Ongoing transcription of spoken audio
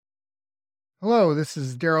Hello, this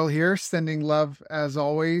is Daryl here, sending love as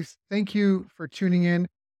always. Thank you for tuning in.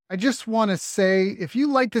 I just want to say if you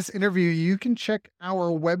like this interview, you can check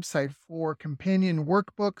our website for companion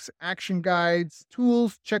workbooks, action guides,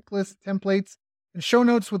 tools, checklists, templates, and show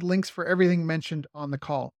notes with links for everything mentioned on the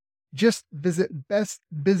call. Just visit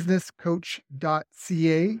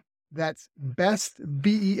bestbusinesscoach.ca. That's best,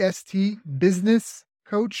 B-E-S-T,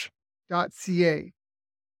 businesscoach.ca.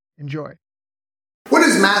 Enjoy. What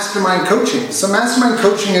is Mastermind coaching? So Mastermind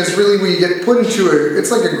coaching is really where you get put into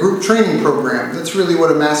it's like a group training program. That's really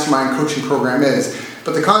what a Mastermind coaching program is.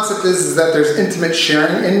 But the concept is that there's intimate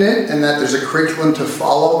sharing in it, and that there's a curriculum to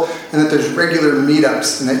follow, and that there's regular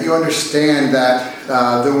meetups, and that you understand that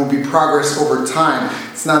there will be progress over time.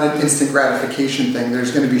 It's not an instant gratification thing.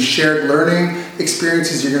 There's going to be shared learning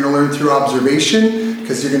experiences you're going to learn through observation,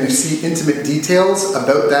 because you're going to see intimate details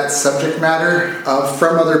about that subject matter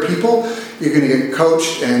from other people. You're going to get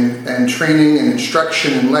coached and training and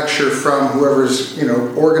instruction and lecture from whoever's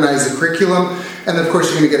organized the curriculum, and then of course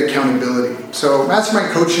you're going to get accountability. So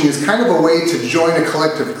Mastermind coaching is kind of a way to join a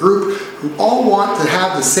collective group who all want to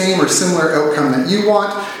have the same or similar outcome that you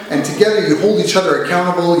want, and together you hold each other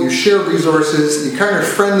accountable, you share resources, you're kind of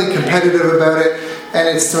friendly, competitive about it, and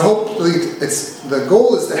the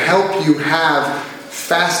goal is to help you have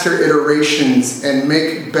faster iterations and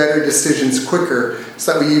make better decisions quicker,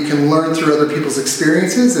 so that way you can learn through other people's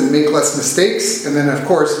experiences and make less mistakes, and then of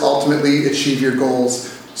course ultimately achieve your goals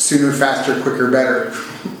sooner, faster, quicker, better.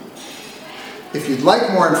 If you'd like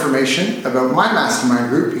more information about my mastermind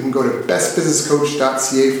group, you can go to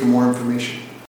bestbusinesscoach.ca for more information.